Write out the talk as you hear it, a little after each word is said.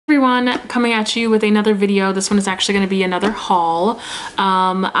Everyone, coming at you with another video. This one is actually going to be another haul.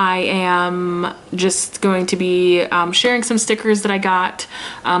 I am just going to be sharing some stickers that I got.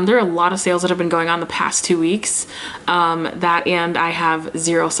 There are a lot of sales that have been going on the past 2 weeks. That and I have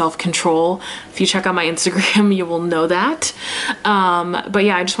zero self-control. If you check out my Instagram, you will know that. But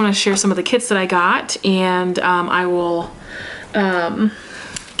yeah, I just want to share some of the kits that I got, and I will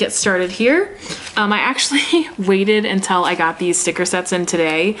get started here. I actually waited until I got these sticker sets in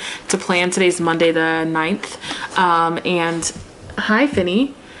today to plan. Today's Monday the 9th. And hi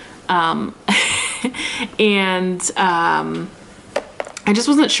Finny. I just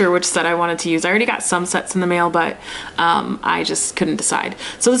wasn't sure which set I wanted to use. I already got some sets in the mail, but I just couldn't decide.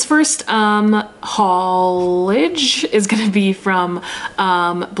 So this first haulage is going to be from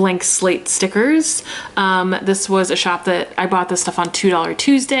Blank Slate Stickers. This was a shop that I bought this stuff on $2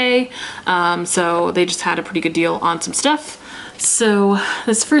 Tuesday. So they just had a pretty good deal on some stuff. So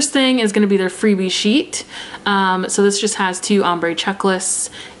this first thing is going to be their freebie sheet. So this just has 2 ombre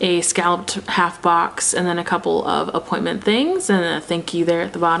checklists, a scalloped half box, and then a couple of appointment things, and a thank you there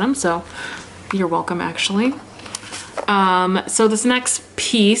at the bottom. So you're welcome, actually. So this next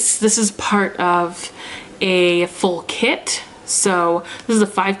piece, this is part of a full kit. So this is a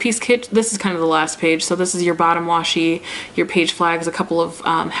 5-piece kit. This is kind of the last page. So this is your bottom washi, your page flags, a couple of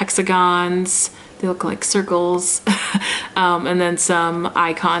hexagons. They look like circles. And then some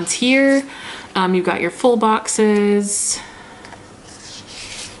icons here. You've got your full boxes.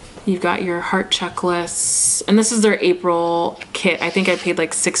 You've got your heart checklists. And this is their April kit. I think I paid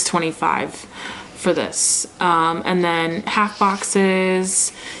like $6.25 for this. And then half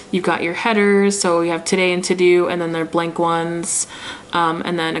boxes. You've got your headers. So you have today and to do, and then they're blank ones.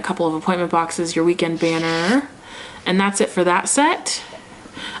 And then a couple of appointment boxes, your weekend banner. And that's it for that set.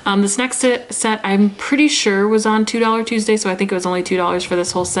 This next set I'm pretty sure was on $2 Tuesday, so I think it was only $2 for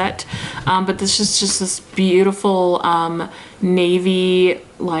this whole set. But this is just this beautiful navy,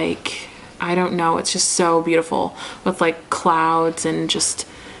 like, I don't know, it's just so beautiful with like clouds and just,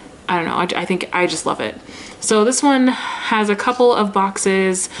 I don't know, I think I just love it. So this one has a couple of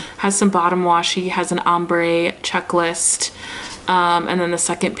boxes, has some bottom washi, has an ombre checklist, and then the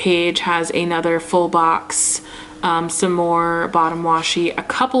second page has another full box. Some more bottom washi, a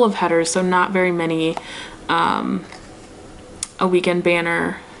couple of headers, so not very many, a weekend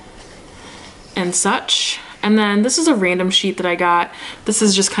banner and such. And then this is a random sheet that I got. This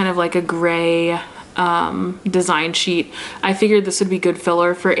is just kind of like a gray design sheet. I figured this would be good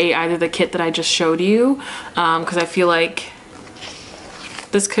filler for either the kit that I just showed you, because I feel like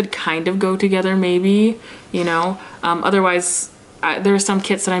this could kind of go together maybe, you know. Otherwise, there are some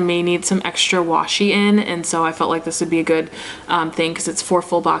kits that I may need some extra washi in, and so I felt like this would be a good thing because it's 4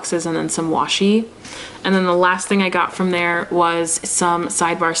 full boxes and then some washi. And then the last thing I got from there was some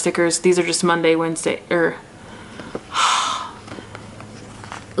sidebar stickers. These are just Monday, Wednesday,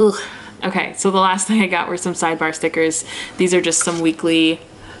 Ugh. Okay, so the last thing I got were some sidebar stickers. These are just some weekly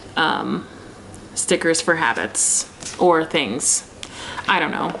stickers for habits or things. I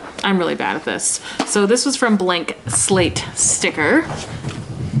don't know. I'm really bad at this. So this was from Blank Slate Sticker.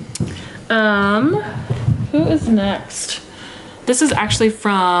 Who is next? This is actually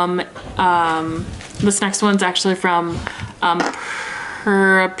from, this next one's actually from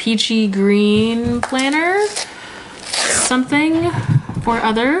her Peachy Green Planner, something or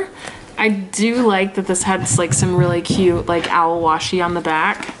other. I do like that this has like some really cute like owl washi on the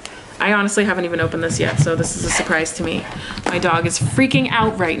back. I honestly haven't even opened this yet, so this is a surprise to me. My dog is freaking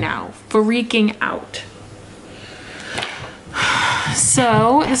out right now. Freaking out.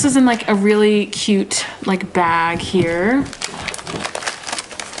 So this is in like a really cute like bag here.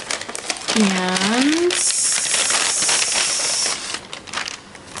 And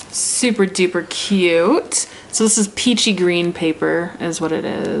super duper cute. So this is peachy green paper is what it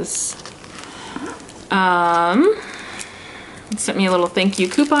is. It sent me a little thank you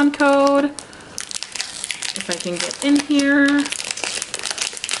coupon code. If I can get in here.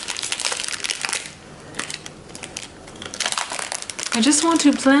 I just want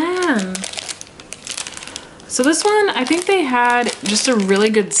to plan. So this one, I think they had just a really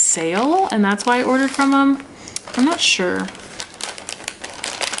good sale, and that's why I ordered from them. I'm not sure.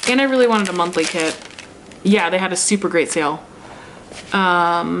 And I really wanted a monthly kit. Yeah, they had a super great sale.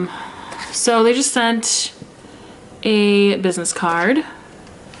 So they just sent a business card,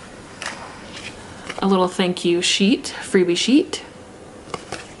 a little thank you sheet, freebie sheet,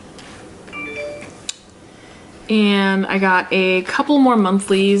 and I got a couple more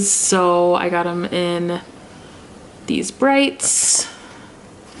monthlies, so I got them in these brights.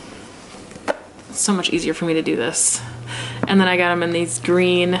 It's so much easier for me to do this. And then I got them in these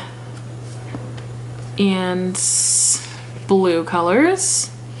green and blue colors.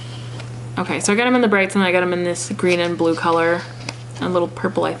 Okay, so I got them in the brights and I got them in this green and blue color, a little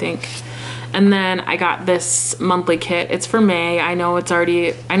purple, I think. And then I got this monthly kit. It's for May. I know we're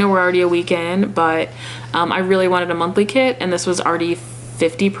already a week in, but I really wanted a monthly kit, and this was already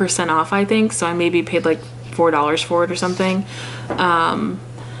 50% off, I think. So I maybe paid like $4 for it or something. And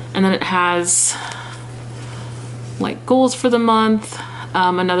then it has like goals for the month,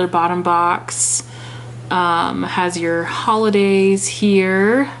 another bottom box, has your holidays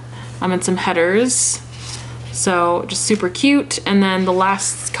here, and some headers. So just super cute. And then the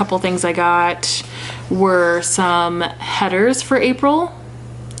last couple things I got were some headers for April.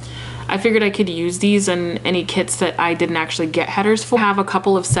 I figured I could use these in any kits that I didn't actually get headers for. I have a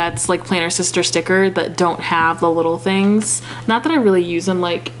couple of sets like Planner Sister sticker that don't have the little things. Not that I really use them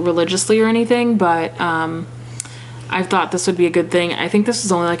like religiously or anything, but I thought this would be a good thing. I think this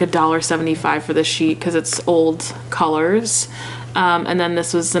was only like $1.75 for this sheet because it's old colors. And then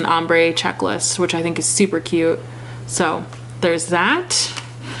this was an ombre checklist, which I think is super cute. So there's that.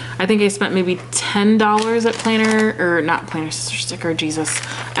 I think I spent maybe $10 at Planner, or not Planner Sister Sticker, Jesus,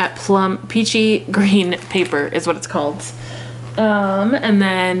 at PeachyGreenPaper is what it's called. And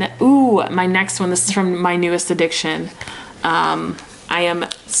then, ooh, my next one, this is from my newest addiction. I am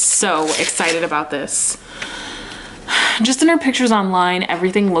so excited about this. Just in her pictures online,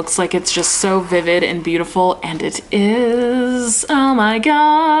 everything looks like it's just so vivid and beautiful, and it is. Oh my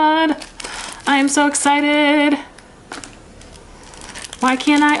God. I am so excited. Why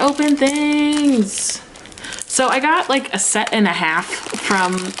can't I open things? So I got like a set and a half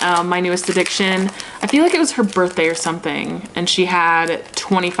from my newest addiction. I feel like it was her birthday or something, and she had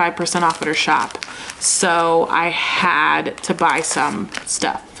 25% off at her shop. So I had to buy some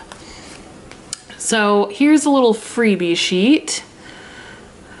stuff. So here's a little freebie sheet.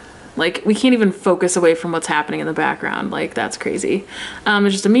 Like, we can't even focus away from what's happening in the background. Like, that's crazy.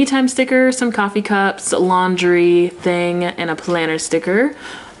 It's just a me time sticker, some coffee cups, a laundry thing, and a planner sticker.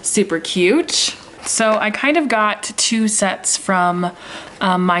 Super cute. So I kind of got 2 sets from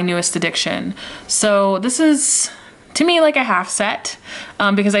my newest addiction. So this is, to me, like a half set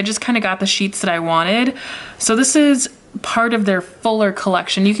because I just kind of got the sheets that I wanted. So this is part of their fuller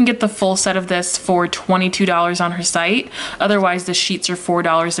collection. You can get the full set of this for $22 on her site. Otherwise, the sheets are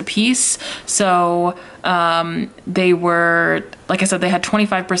 $4 a piece. So they were, like I said, they had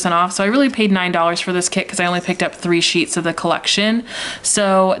 25% off. So I really paid $9 for this kit because I only picked up 3 sheets of the collection.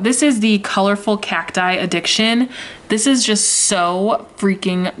 So this is the Colorful Cacti Addiction. This is just so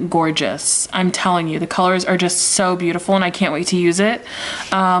freaking gorgeous. I'm telling you, the colors are just so beautiful and I can't wait to use it.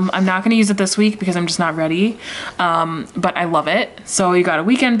 I'm not gonna use it this week because I'm just not ready, but I love it. So you got a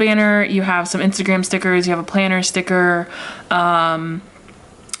weekend banner, you have some Instagram stickers, you have a planner sticker,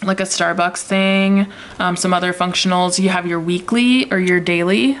 like a Starbucks thing, some other functionals. You have your weekly or your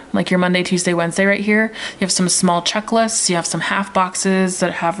daily, like your Monday, Tuesday, Wednesday right here. You have some small checklists, you have some half boxes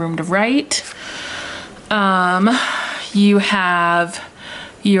that have room to write. You have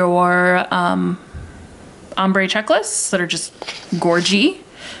your ombre checklists that are just gorgy.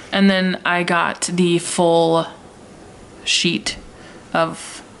 And then I got the full sheet of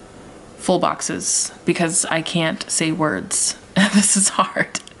full boxes because I can't say words. This is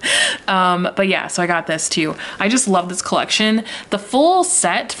hard. But yeah, so I got this too. I just love this collection. The full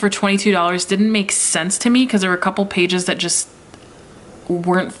set for $22 didn't make sense to me because there were a couple pages that just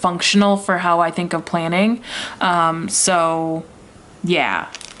weren't functional for how I think of planning. So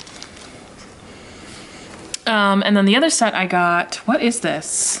yeah. And then the other set I got, what is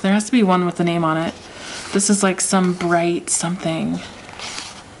this? There has to be one with the name on it. This is like some bright something.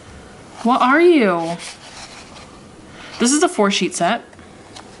 What are you? This is a 4-sheet set.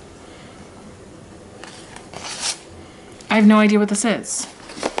 I have no idea what this is.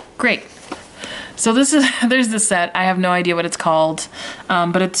 Great. So this is, there's this set. I have no idea what it's called,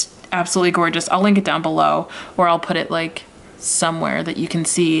 but it's absolutely gorgeous. I'll link it down below, or I'll put it like somewhere that you can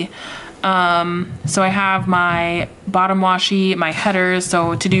see. So I have my bottom washi, my headers,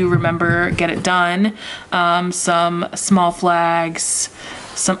 so to do remember, get it done, some small flags,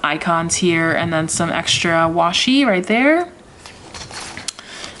 some icons here, and then some extra washi right there.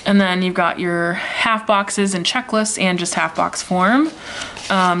 And then you've got your half boxes and checklists and just half box form.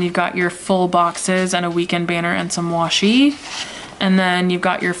 You've got your full boxes and a weekend banner and some washi. And then you've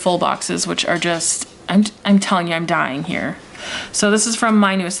got your full boxes, which are just, I'm telling you, I'm dying here. So this is from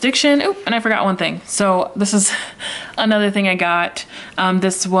my newest addiction. Oh, and I forgot one thing. So this is another thing I got.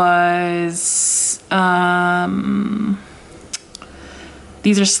 This was,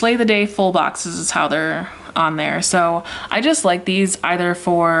 these are Slay the Day full boxes is how they're on there. So I just like these either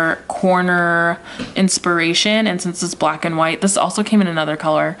for corner inspiration, and since it's black and white, this also came in another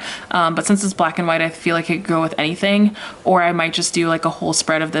color, but since it's black and white, I feel like it could go with anything, or I might just do like a whole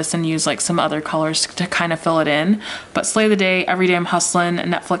spread of this and use like some other colors to kind of fill it in. But slay the day, every day I'm hustling,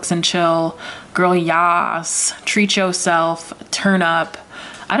 Netflix and chill, girl yas, treat yourself, turn up.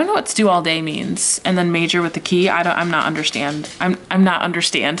 I don't know what stew all day means. And then major with the key. I'm not understand. I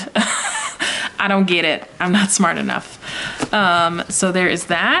don't get it. I'm not smart enough. So there is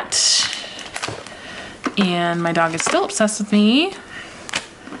that. And my dog is still obsessed with me.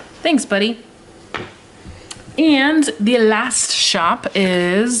 Thanks, buddy. And the last shop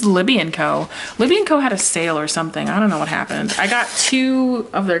is Libbie and Co. Libbie and Co had a sale or something. I don't know what happened. I got 2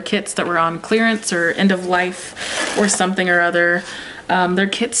 of their kits that were on clearance or end of life or something or other. Their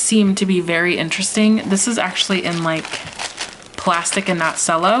kits seem to be very interesting. This is actually in like plastic and not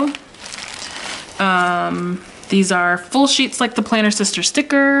cello. These are full sheets like the Planner Sister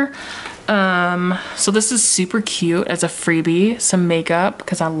sticker. So this is super cute as a freebie. Some makeup,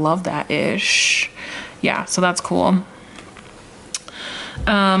 because I love that ish. Yeah, so that's cool.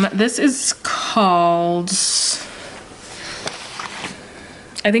 This is called,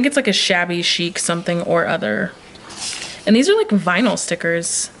 I think it's like a shabby chic something or other. And these are like vinyl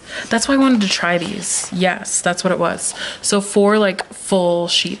stickers. That's why I wanted to try these. Yes, that's what it was. So 4 like full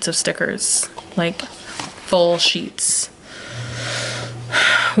sheets of stickers, like full sheets.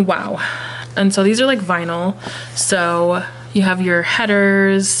 Wow. And so these are like vinyl. So you have your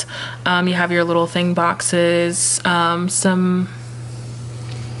headers, you have your little thing boxes, some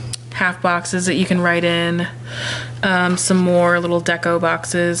half boxes that you can write in, some more little deco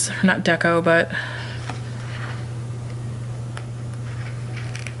boxes, not deco, but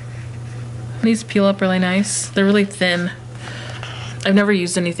these peel up really nice. They're really thin. I've never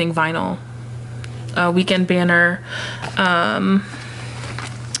used anything vinyl. Weekend banner.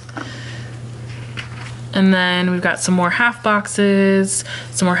 And then we've got some more half boxes,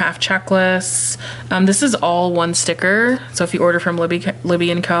 some more half checklists. This is all one sticker. So if you order from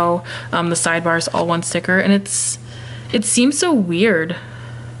Libbie and Co, the sidebar is all one sticker, and it seems so weird.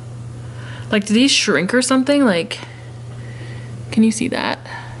 Like, do these shrink or something? Like, can you see that?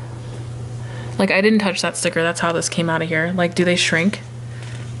 Like, I didn't touch that sticker. That's how this came out of here. Like, do they shrink?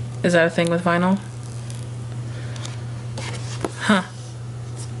 Is that a thing with vinyl? Huh.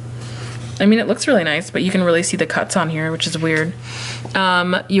 I mean, it looks really nice, but you can really see the cuts on here, which is weird.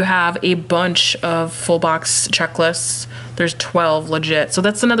 You have a bunch of full box checklists. There's 12 legit. So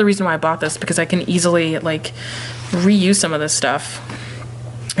that's another reason why I bought this, because I can easily like reuse some of this stuff.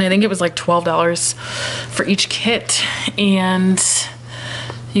 And I think it was like $12 for each kit. And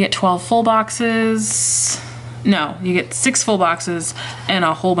you get 12 full boxes. No, you get 6 full boxes and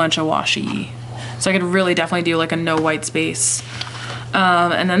a whole bunch of washi. So I could really definitely do like a no white space.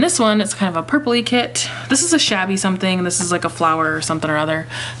 And then this one, it's kind of a purpley kit. This is a shabby something. This is like a flower or something or other.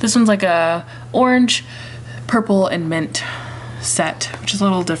 This one's like a orange, purple, and mint set, which is a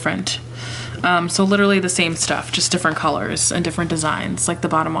little different. So literally the same stuff, just different colors and different designs. Like the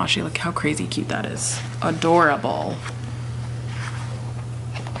bottom washi, look how crazy cute that is. Adorable.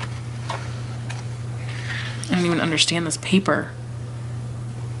 I don't even understand this paper.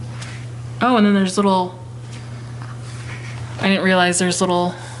 Oh, and then there's little, I didn't realize there's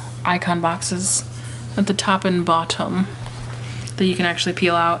little icon boxes at the top and bottom that you can actually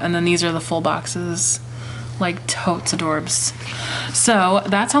peel out. And then these are the full boxes, like totes adorbs. So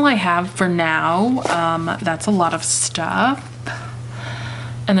that's all I have for now. That's a lot of stuff.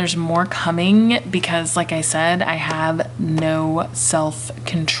 And there's more coming because, like I said, I have no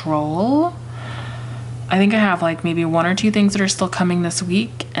self-control. I think I have like maybe 1 or 2 things that are still coming this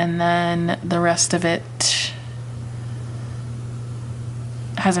week, and then the rest of it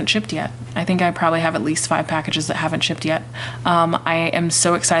hasn't shipped yet. I think I probably have at least 5 packages that haven't shipped yet. I am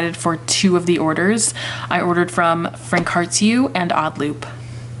so excited for 2 of the orders. I ordered from FrankHeartsYou and OddLoop.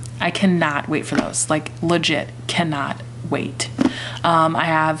 I cannot wait for those. Like, legit cannot wait. I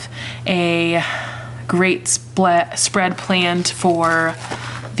have a great spread planned for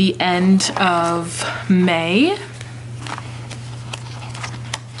the end of May.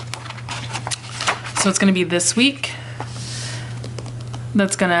 So it's gonna be this week.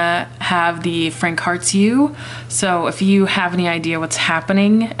 That's gonna have the FrankHeartsYou. So if you have any idea what's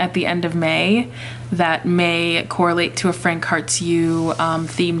happening at the end of May that may correlate to a FrankHeartsYou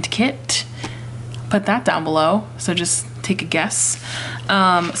themed kit, put that down below. So just take a guess.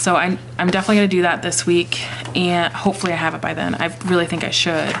 So I'm definitely gonna do that this week, and hopefully I have it by then. I really think I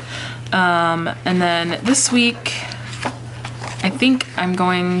should. And then this week I think I'm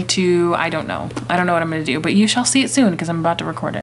going to, I don't know what I'm gonna do, but you shall see it soon because I'm about to record it.